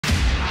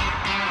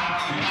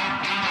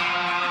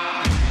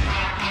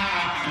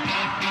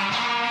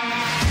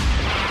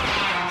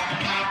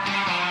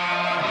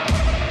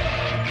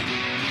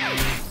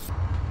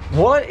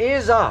What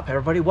is up,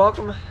 everybody?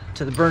 Welcome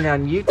to the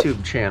Burndown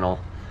YouTube channel.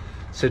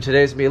 So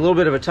today's gonna be a little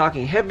bit of a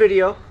talking head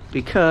video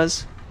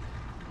because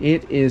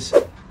it is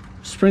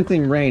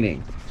sprinkling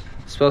raining.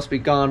 It's supposed to be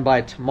gone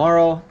by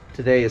tomorrow.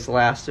 Today is the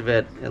last of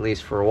it, at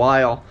least for a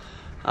while.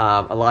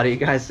 A lot of you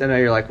guys, I know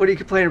you're like, what are you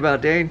complaining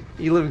about, Dane?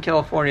 You live in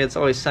California, it's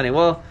always sunny.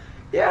 Well,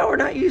 yeah, we're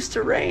not used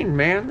to rain,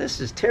 man. This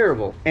is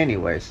terrible.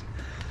 Anyways,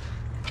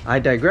 I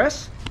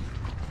digress.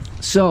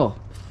 So,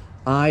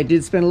 I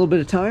did spend a little bit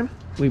of time.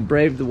 We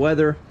braved the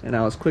weather, and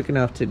I was quick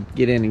enough to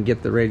get in and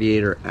get the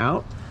radiator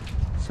out.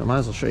 So, I might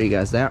as well show you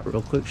guys that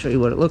real quick, show you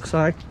what it looks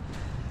like.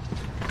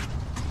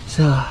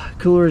 So,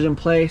 cooler's in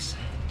place.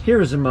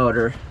 Here's the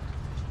motor.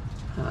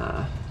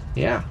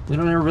 Yeah, we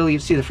don't ever really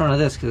see the front of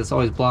this because it's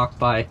always blocked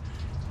by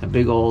a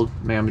big old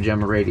Mamma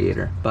Jamma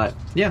radiator. But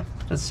yeah,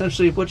 that's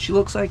essentially what she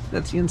looks like.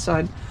 That's the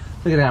inside.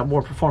 Look at that,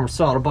 War Performance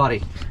solid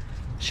body.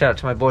 Shout out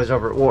to my boys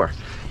over at War.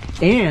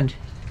 And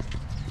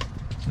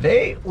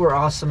they were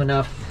awesome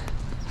enough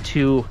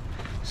to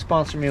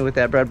sponsor me with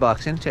that bread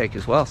box intake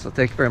as well. So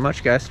thank you very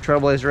much, guys.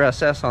 Trailblazer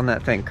SS on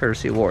that thing,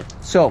 courtesy of War.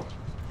 So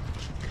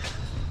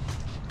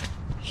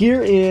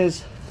here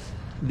is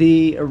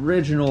the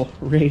original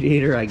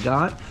radiator I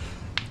got.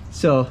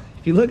 So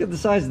if you look at the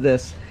size of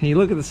this and you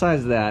look at the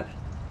size of that,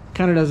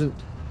 kind of doesn't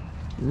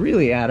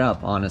really add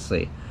up,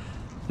 honestly.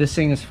 This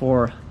thing is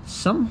for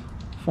some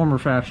form or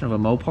fashion of a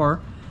Mopar,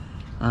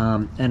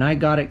 and I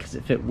got it because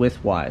it fit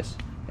width-wise.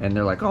 And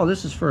they're like, oh,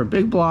 this is for a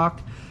big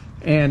block,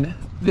 and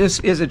this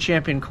is a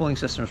Champion Cooling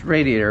Systems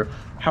radiator.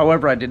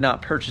 However, I did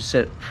not purchase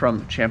it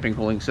from Champion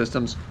Cooling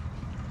Systems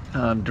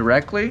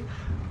directly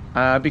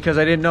because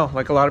I didn't know.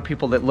 Like a lot of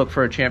people that look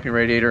for a Champion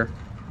radiator,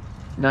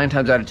 9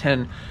 times out of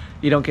 10,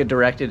 you don't get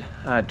directed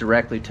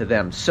directly to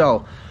them.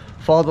 So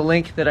follow the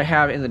link that I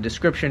have in the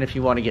description if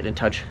you want to get in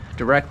touch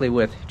directly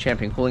with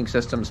Champion Cooling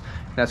Systems.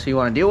 That's who you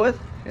want to deal with,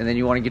 and then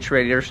you want to get your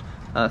radiators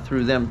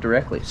through them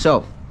directly.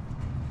 So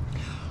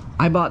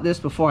I bought this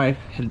before I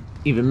had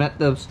even met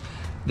them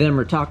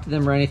or talked to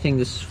them or anything.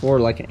 This is for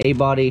like an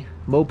A-body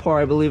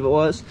Mopar, I believe it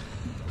was.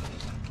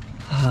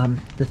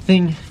 The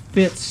thing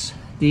fits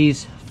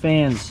these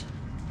fans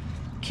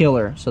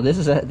killer. So this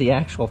is the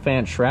actual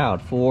fan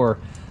shroud for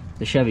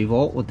the Chevy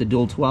Volt with the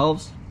dual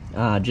 12s.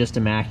 Just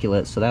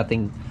immaculate. So that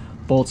thing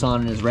bolts on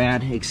and is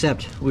rad,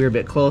 except we were a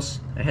bit close.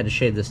 I had to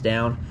shade this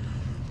down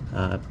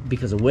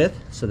because of width.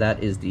 So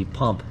that is the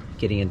pump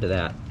getting into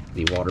that,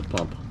 the water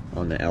pump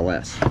on the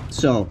LS.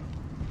 So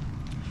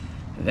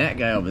that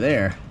guy over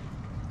there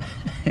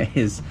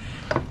is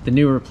the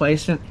new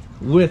replacement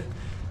with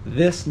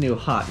this new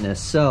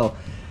hotness. So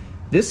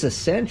this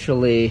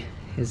essentially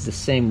is the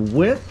same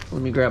width.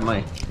 Let me grab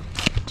my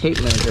tape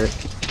measure.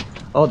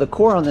 Oh, the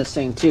core on this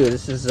thing too,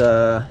 this is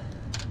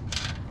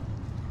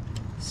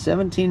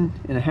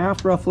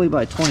 17.5 roughly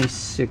by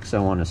 26, I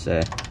want to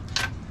say.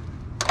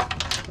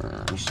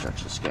 Let me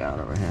stretch this guy out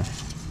over here.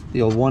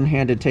 The old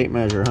one-handed tape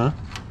measure, huh?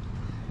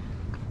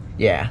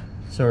 Yeah,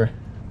 so we're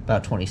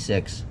about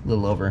 26, a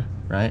little over,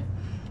 right?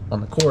 On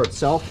the core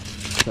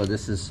itself, so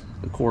this is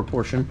the core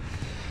portion.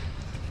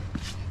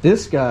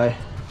 This guy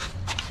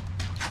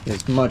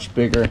is much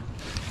bigger.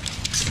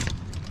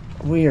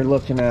 We are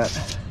looking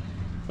at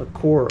a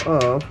core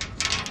of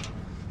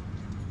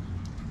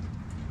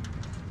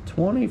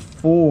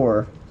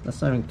 24.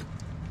 That's not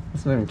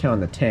even counting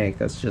the tank.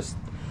 That's just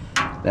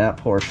that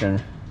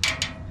portion.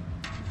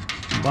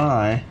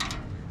 By,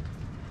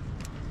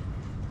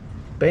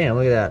 bam!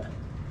 Look at that. A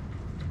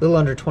little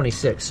under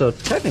 26. So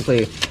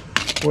technically,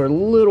 we're a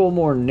little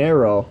more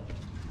narrow.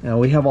 Now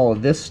we have all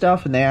of this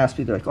stuff, and they asked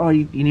me, they're like, "Oh,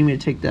 you need me to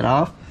take that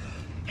off?"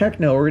 Heck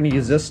no, we're going to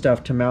use this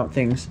stuff to mount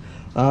things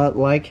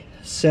like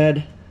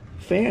said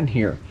fan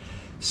here.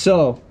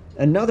 So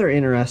another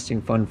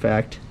interesting fun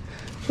fact.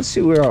 Let's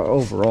see where we are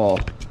overall.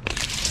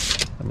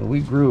 I mean, we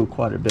grew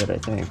quite a bit, I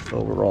think,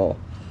 overall.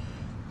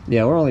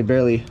 Yeah, we're only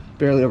barely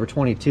over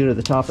 22 to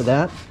the top of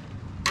that.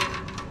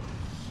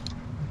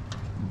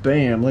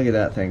 Bam! Look at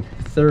that thing.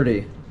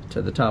 30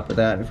 to the top of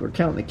that. And if we're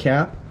counting the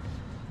cap,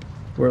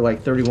 we're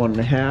like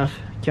 31.5.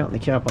 Counting the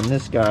cap on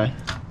this guy,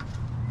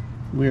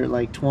 we're at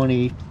like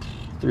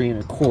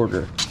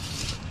 23.25.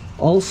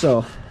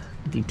 Also,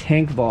 the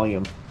tank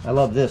volume. I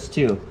love this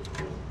too.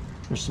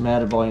 There's some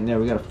added volume there.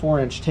 We got a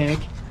 4-inch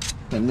tank,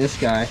 and this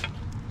guy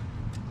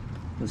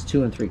was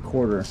 2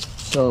 3/4.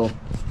 So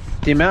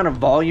the amount of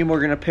volume we're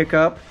gonna pick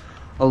up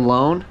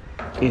alone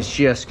is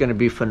just gonna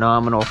be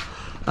phenomenal.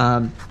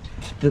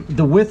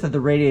 The width of the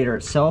radiator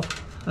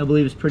itself, I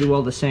believe, is pretty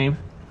well the same.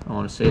 I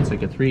want to say it's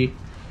like a three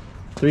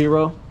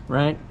row,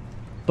 right?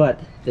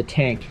 But the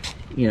tank,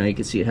 you know, you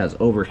can see it has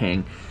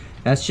overhang.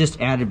 That's just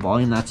added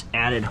volume. That's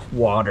added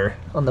water.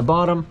 On the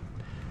bottom,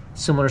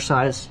 similar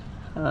size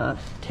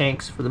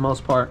tanks for the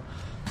most part.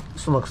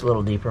 This one looks a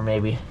little deeper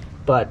maybe,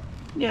 but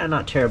yeah,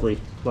 not terribly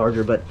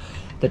larger. But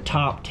the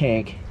top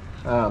tank,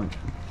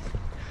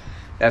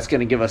 that's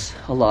going to give us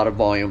a lot of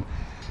volume.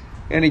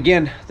 And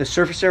again, the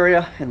surface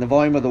area and the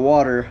volume of the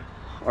water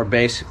are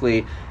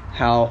basically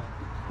how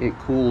it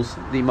cools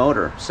the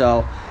motor.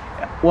 So,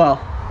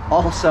 well,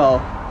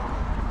 also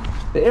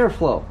the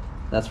airflow.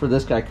 That's where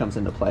this guy comes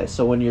into play.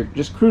 So when you're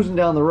just cruising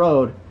down the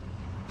road,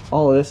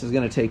 all of this is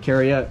going to take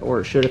care of you, or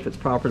it should if it's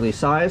properly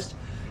sized.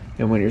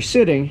 And when you're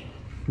sitting,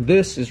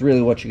 this is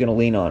really what you're going to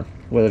lean on,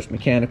 whether it's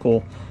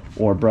mechanical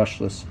or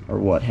brushless or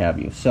what have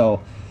you.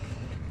 So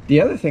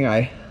the other thing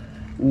I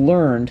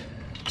learned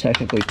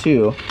technically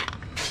too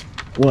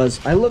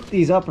was I looked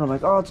these up and I'm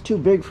like, oh, it's too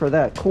big for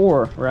that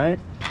core, right?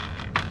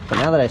 But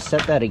now that I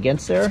set that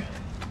against there,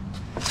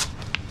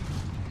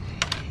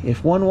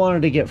 if one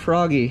wanted to get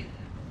froggy,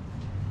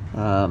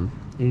 and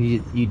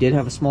you did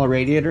have a small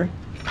radiator,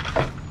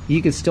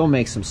 you could still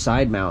make some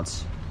side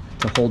mounts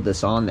to hold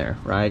this on there,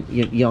 right?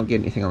 You don't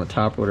get anything on the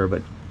top order,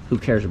 but who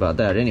cares about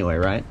that anyway,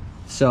 right?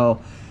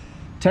 So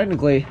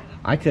technically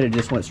I could have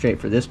just went straight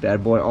for this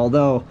bad boy,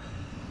 although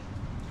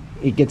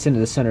it gets into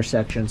the center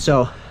section.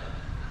 So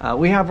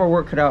we have our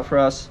work cut out for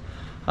us.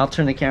 I'll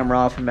turn the camera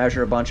off and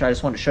measure a bunch. I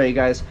just want to show you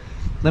guys.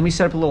 Let me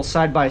set up a little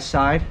side by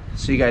side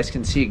so you guys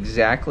can see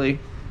exactly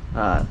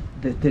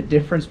the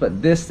difference.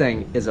 But this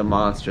thing is a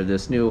monster.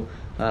 This new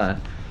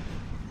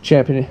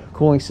Champion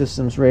Cooling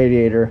Systems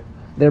radiator.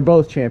 They're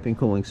both Champion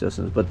cooling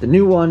systems, but the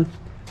new one,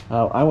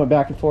 I went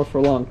back and forth for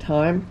a long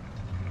time,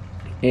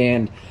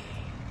 and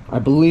I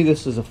believe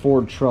this is a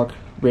Ford truck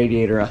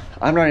radiator.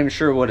 I'm not even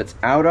sure what it's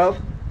out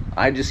of.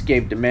 I just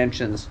gave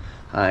dimensions,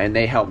 and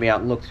they helped me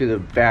out and look through the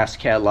vast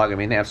catalog. I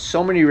mean, they have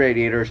so many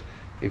radiators.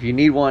 If you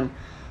need one,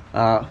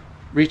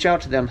 reach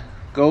out to them.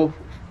 Go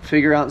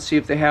figure out and see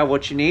if they have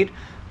what you need.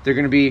 They're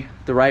going to be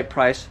the right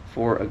price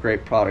for a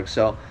great product.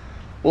 So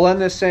we'll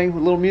end this thing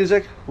with a little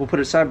music. We'll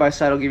put it side by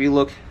side. I'll give you a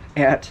look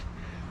at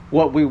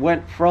what we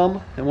went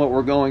from and what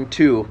we're going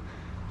to.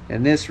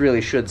 And this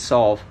really should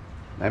solve,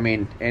 I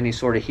mean, any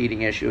sort of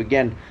heating issue.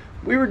 Again,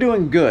 we were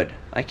doing good.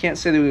 I can't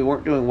say that we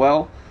weren't doing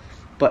well,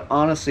 but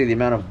honestly, the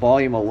amount of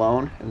volume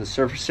alone in the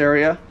surface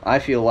area, I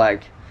feel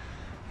like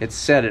it's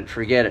set it,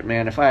 forget it,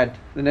 man. If I had,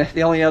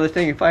 the only other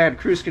thing, if I had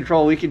cruise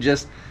control, we could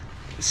just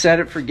set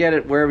it, forget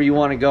it, wherever you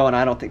want to go, and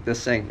I don't think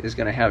this thing is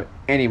going to have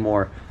any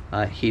more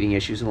heating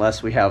issues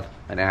unless we have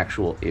an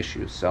actual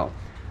issue. So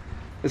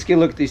let's get a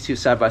look at these two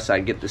side by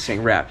side, get this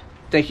thing wrapped.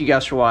 Thank you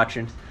guys for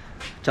watching.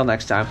 Until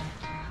next time,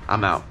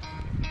 I'm out.